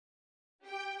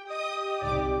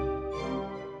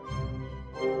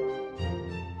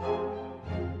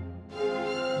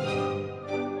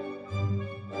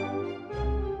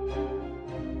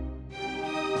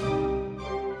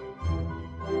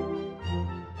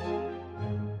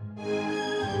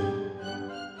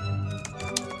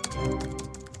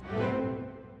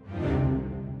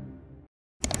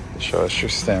Show us your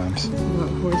stamps.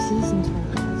 Horses and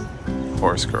turtles.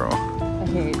 Horse girl.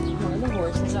 Okay, one of the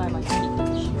horses I might keep for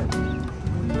the ship.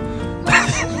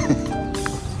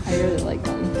 I really like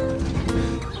them.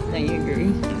 Don't you agree?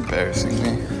 Embarrassing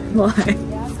me. Why?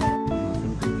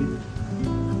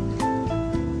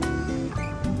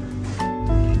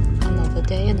 Another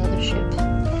day, another ship.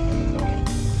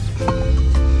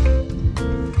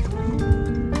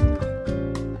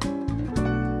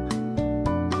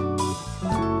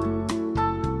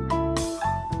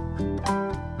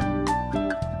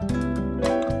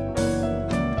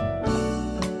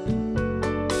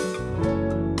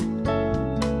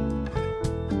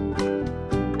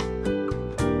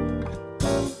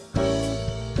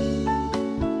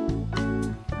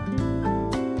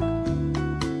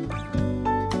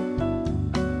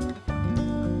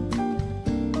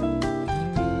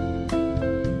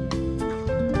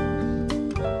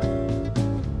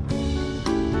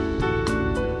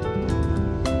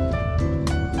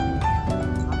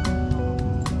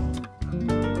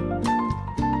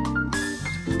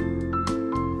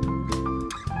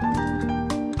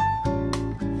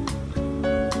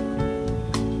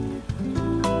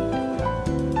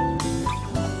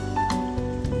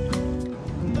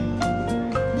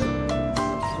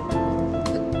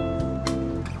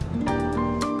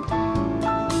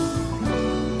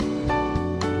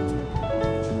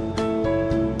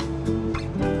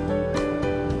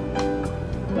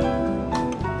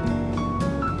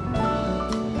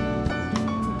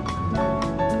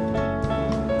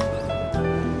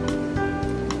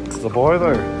 The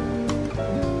boiler.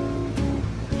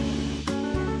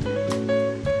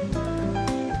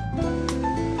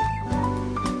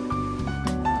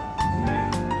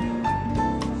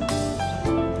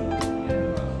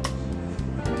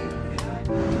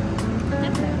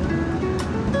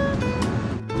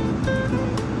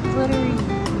 Glittery.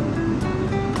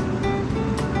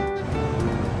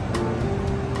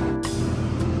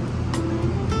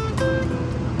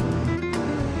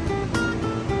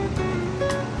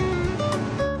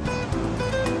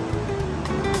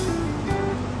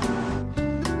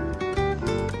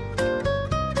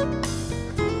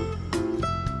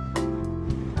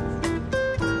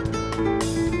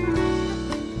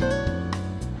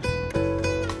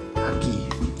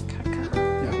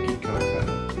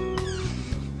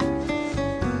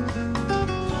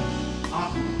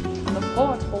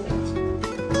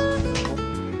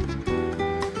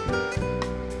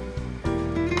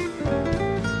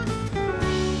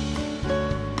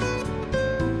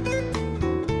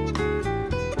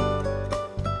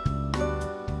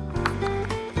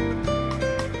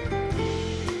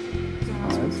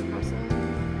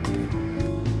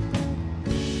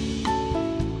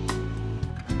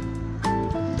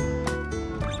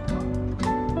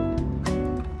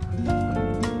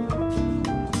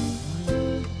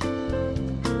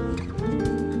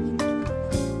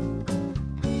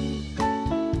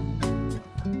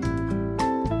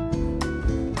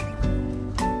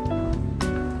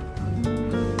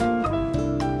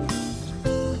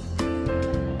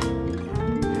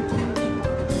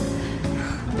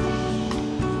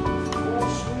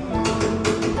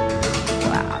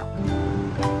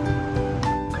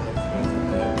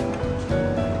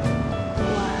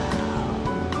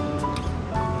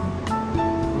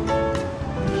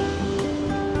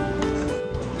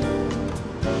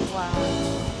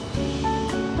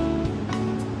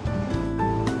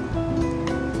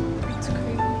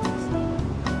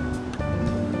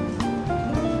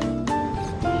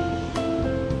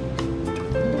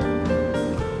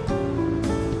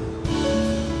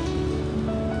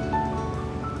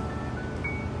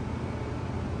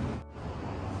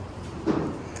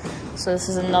 So this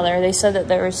is another. They said that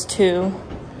there was two.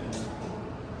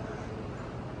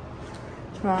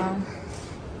 Wow.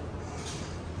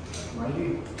 I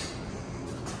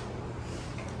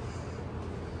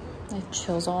have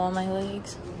chills all on my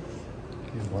legs.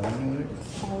 You have what on your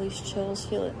legs? All these chills,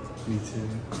 feel it. Me too.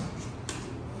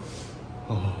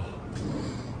 Oh.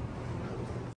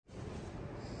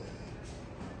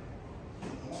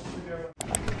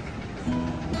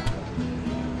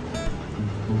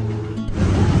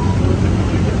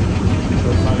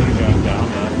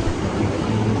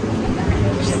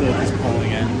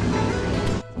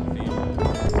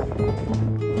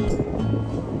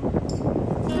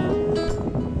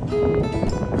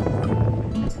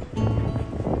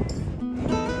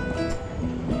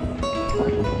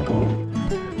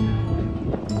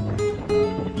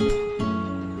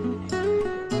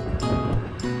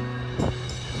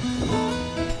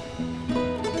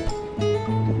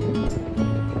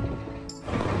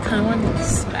 kind of want to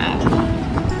smash. Do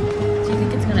you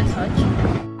think it's gonna touch?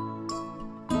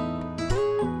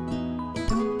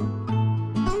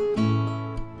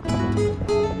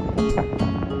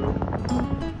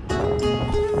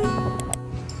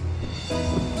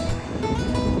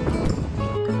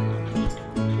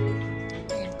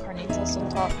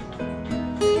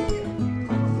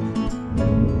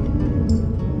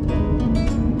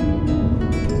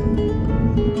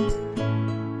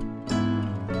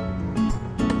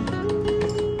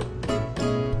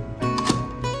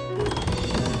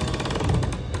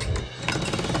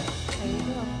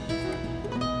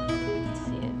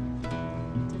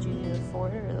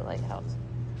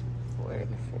 fort.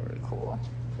 The fort. Cool.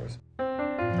 Of course.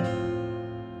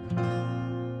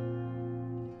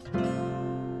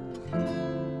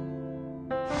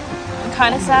 I'm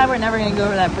kind of sad we're never gonna go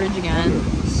over that bridge again.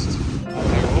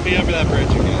 We'll be over that bridge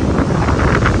again.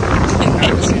 I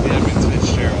gotta see the Evans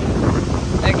Fitzgerald.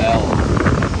 Okay. Bell.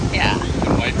 Yeah.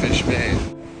 And Whitefish Bay.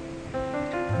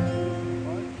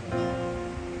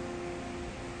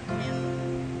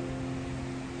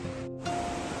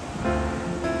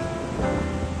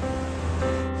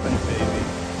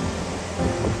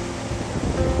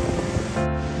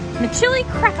 Chili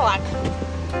crackalock.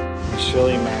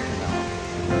 Chili Mackinaw.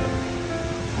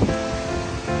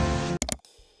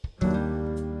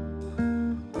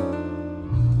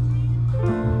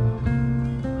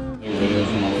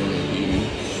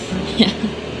 Yeah,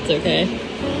 it's okay.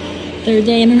 Third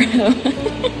day in a row.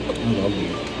 I love you.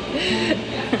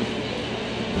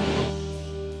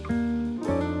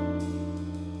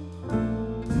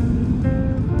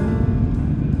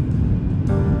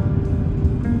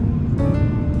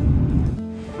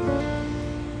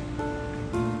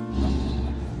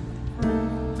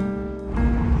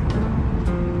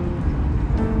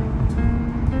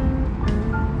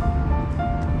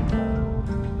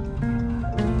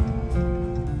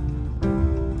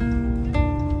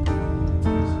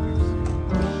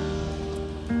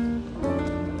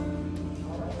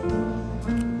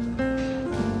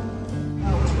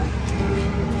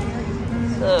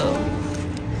 So,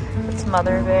 it's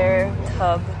mother bear,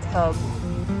 cub.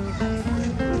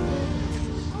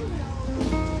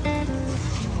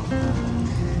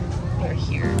 We're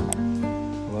here.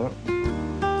 Hello?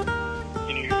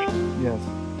 Can you hear me? Yes.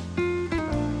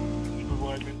 Can you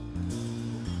provide me?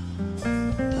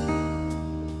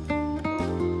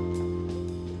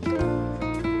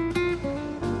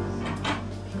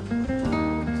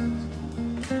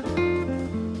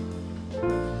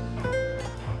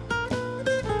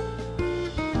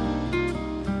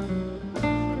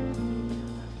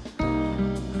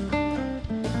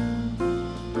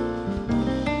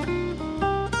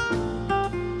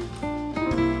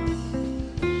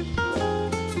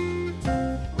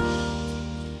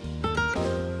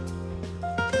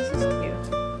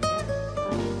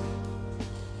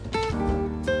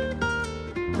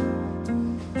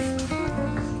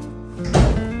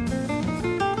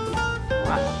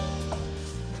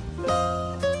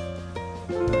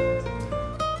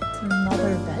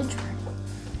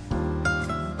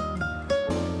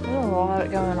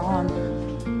 Going on.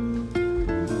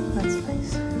 That's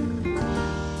nice.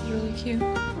 It's really cute.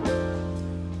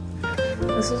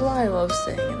 This is why I love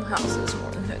staying in houses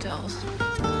more than hotels.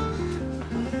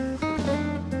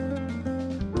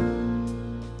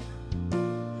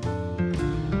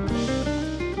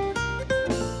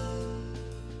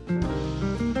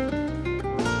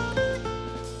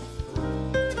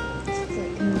 This is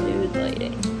like nude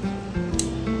lighting.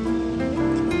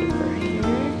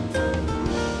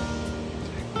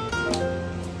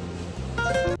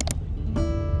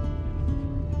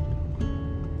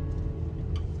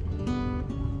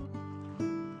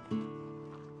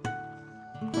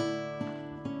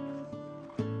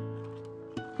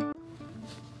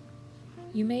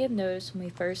 You may have noticed when we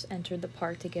first entered the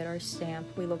park to get our stamp,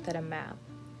 we looked at a map.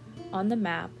 On the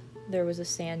map, there was a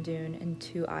sand dune and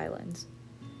 2 islands.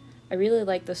 I really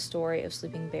like the story of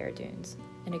Sleeping Bear Dunes,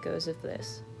 and it goes as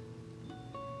this.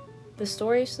 The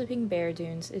story of Sleeping Bear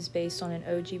Dunes is based on an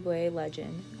Ojibwe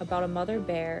legend about a mother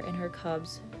bear and her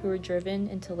cubs who were driven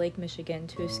into Lake Michigan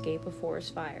to escape a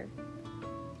forest fire.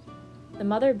 The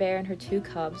mother bear and her 2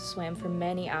 cubs swam for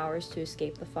many hours to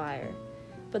escape the fire,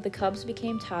 but the cubs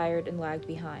became tired and lagged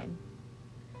behind.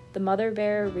 The mother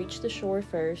bear reached the shore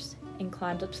first and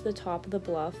climbed up to the top of the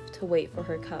bluff to wait for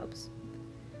her cubs.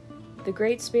 The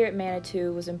Great Spirit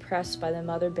Manitou was impressed by the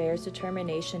mother bear's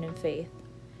determination and faith.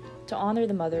 To honor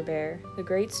the mother bear, the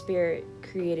Great Spirit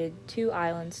created 2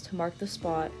 islands to mark the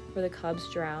spot where the cubs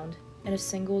drowned and a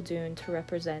single dune to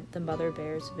represent the mother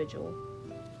bear's vigil.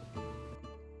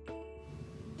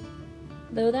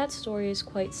 Though that story is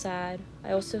quite sad,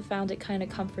 I also found it kind of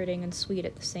comforting and sweet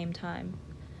at the same time.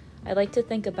 I like to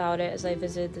think about it as I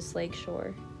visited this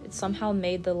lakeshore. It somehow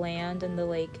made the land and the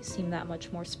lake seem that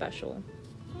much more special.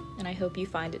 And I hope you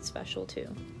find it special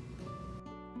too.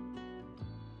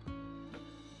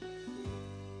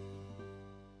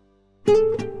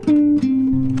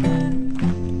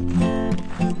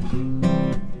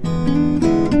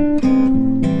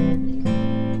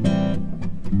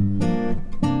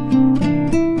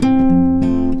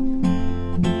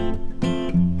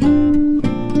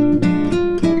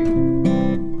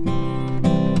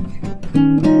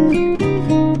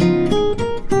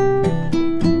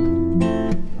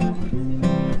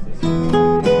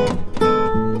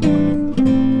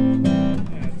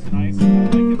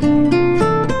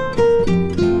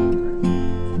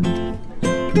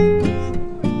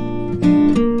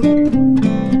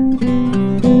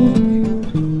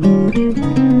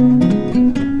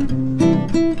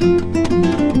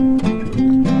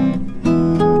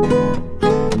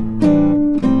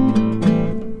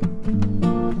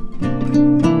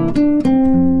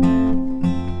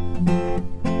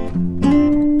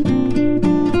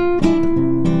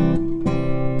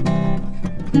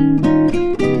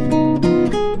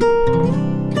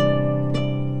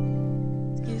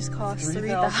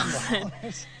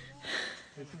 This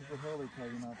is the hill they tell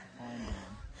you not to climb on.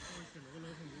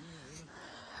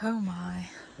 Oh my.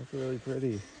 That's really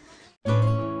pretty.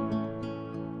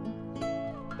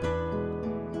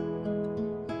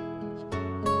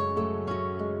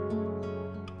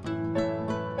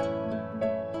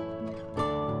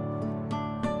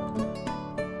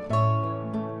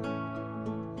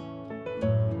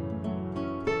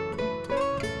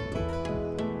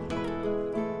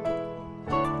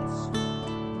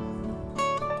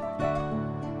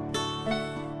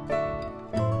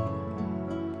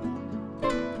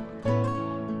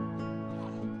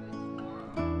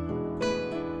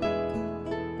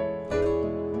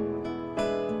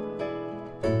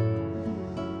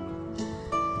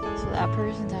 That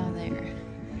person down there.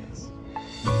 Yes.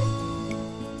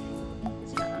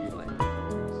 It's not on the way.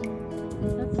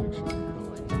 That's actually on the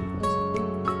way.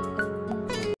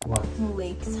 What?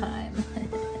 Lake time.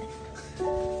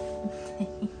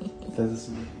 That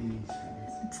doesn't make any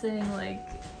sense. It's saying like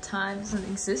time doesn't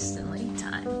exist in lake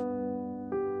time.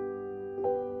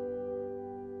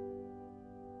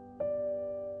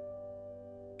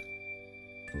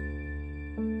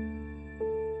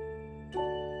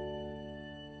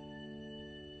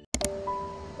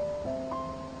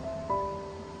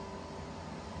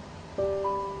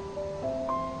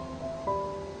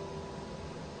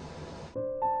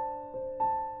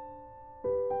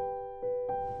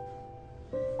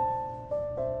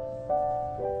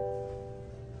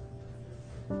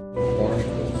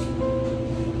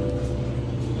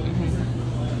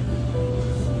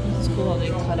 It's cool how they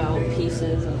cut out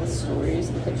pieces of the stories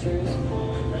and pictures.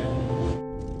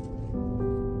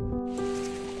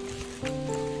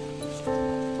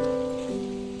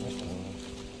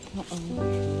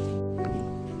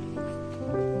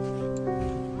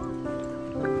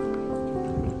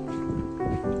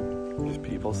 There's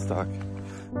people stuck.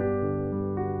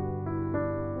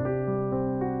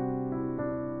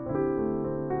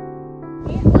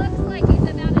 It looks like it's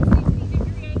about a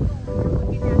 60-degree angle.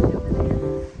 Look at that over there.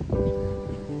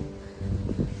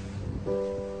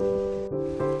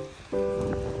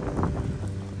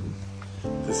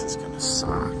 This is gonna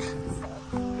suck.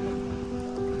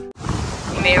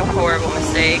 You made a horrible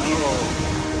mistake.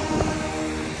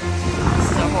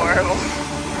 So horrible.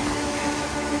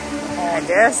 I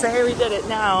dare say we did it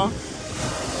now.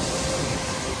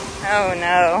 Oh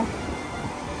no.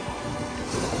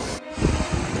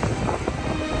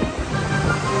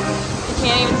 You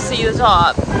can't even see the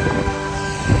top. You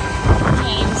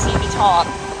can't even see the top.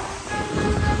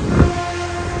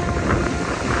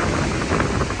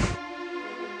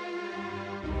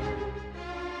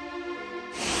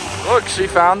 Look, she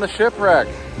found the shipwreck.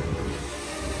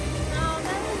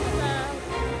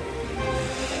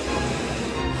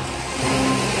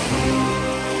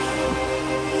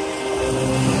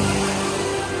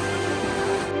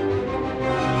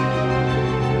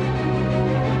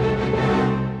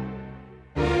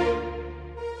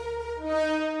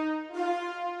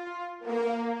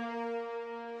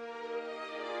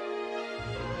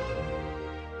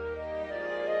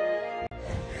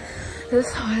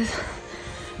 This was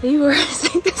the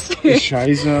worst experience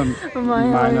Scheiße, of my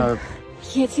life. meine. You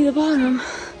can't see the bottom.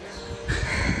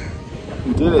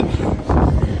 You did it.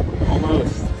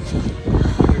 Almost.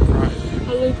 I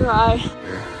did cry.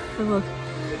 But look,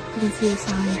 you can see the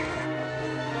sign.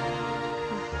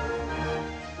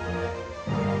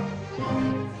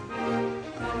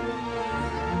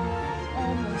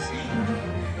 Almost.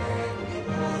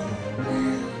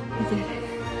 We did it.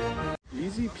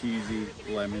 Easy peasy,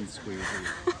 lemon squeezy.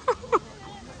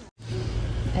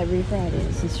 Every Friday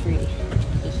this is free.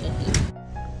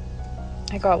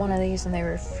 I got one of these and they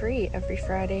were free every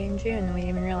Friday in June, and we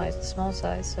didn't even realize the small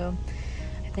size, so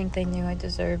I think they knew I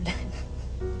deserved it.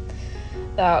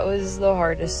 That was the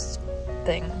hardest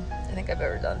thing I think I've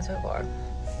ever done so far.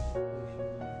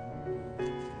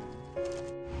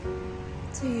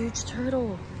 It's a huge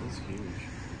turtle. It's huge.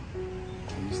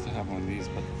 I used to have one of these,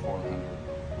 but for 400.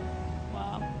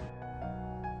 Wow.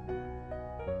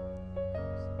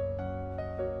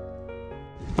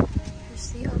 Here's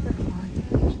the other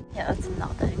one. Yeah, that's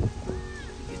nothing.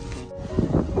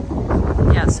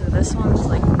 Yeah, so this one's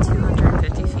like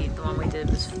 250 feet. The one we did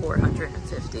was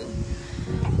 450.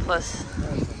 Plus.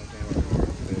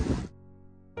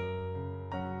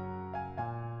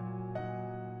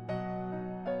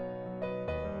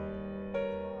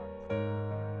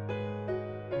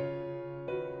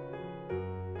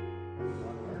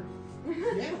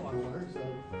 Yeah, one works, so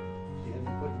you have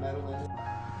to put metal in it.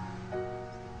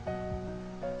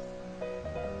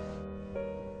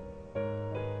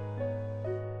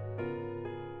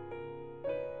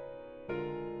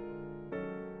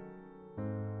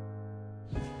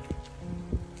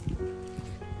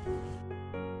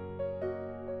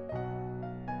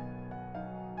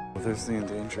 Well, there's the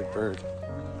endangered bird. This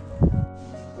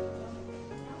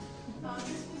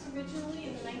was originally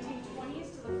in the 1920s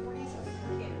to the 40s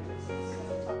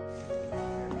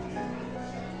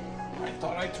I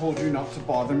thought I told you not to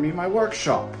bother me in my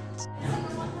workshop.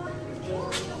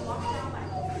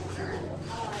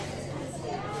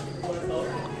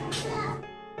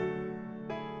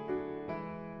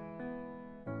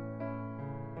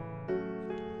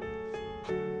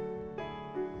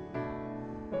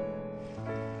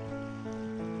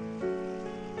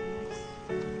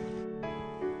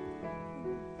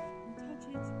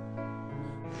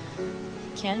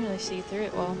 Can't really see through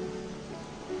it well.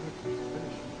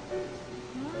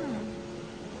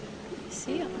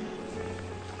 See them.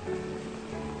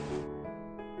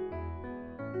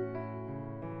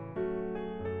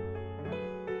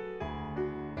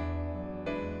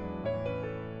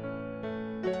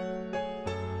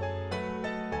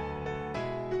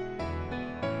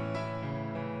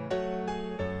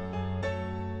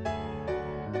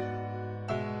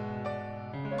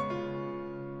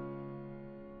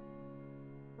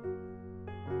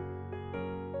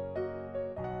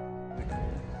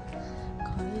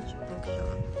 Cottage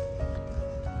bookshop.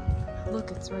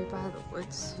 Look, it's right by the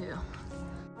woods too.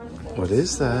 What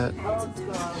is that?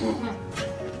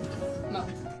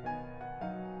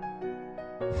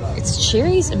 It's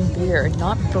cherries and beer,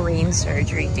 not brain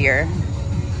surgery, dear.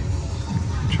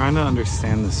 I'm trying to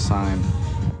understand the sign.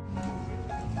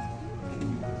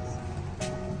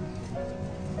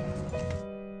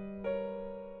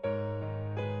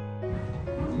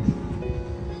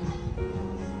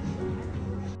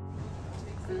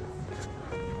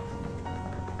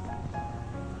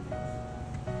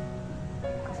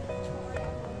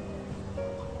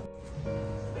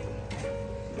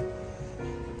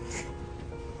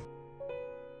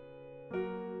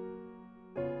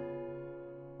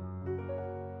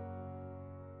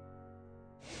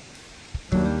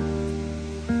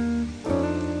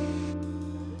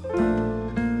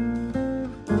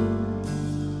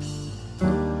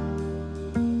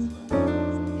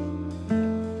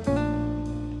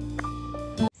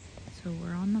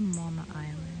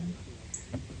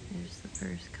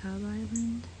 First Cub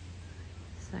Island,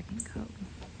 second Cub.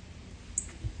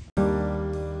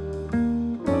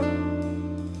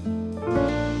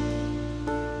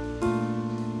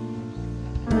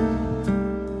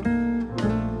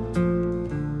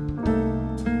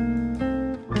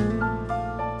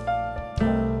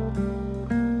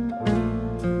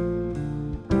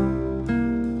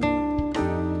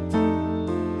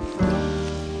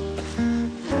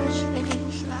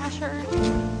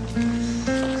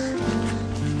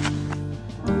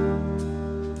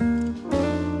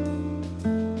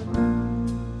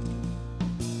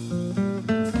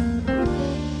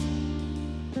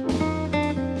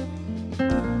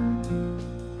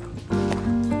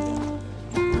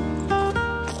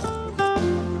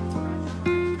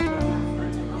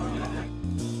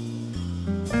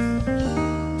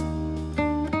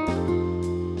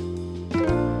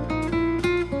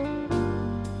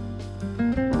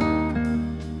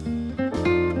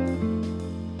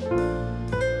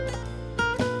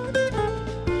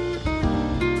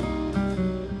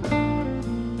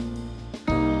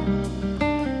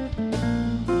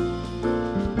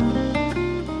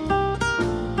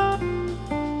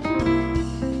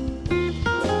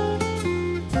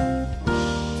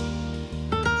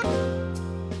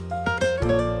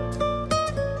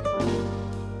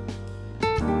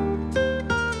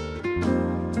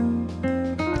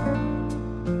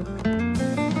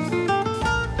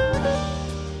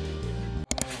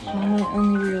 I'm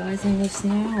only realizing this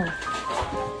now.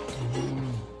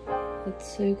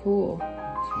 That's so cool.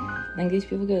 I think these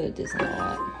people go to Disney a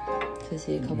lot to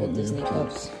see a couple of Disney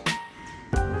cubs.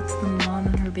 It's the mom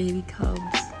and her baby cubs.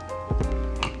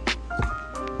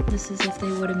 This is if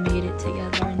they would have made it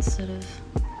together instead of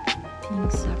being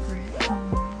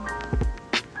separate.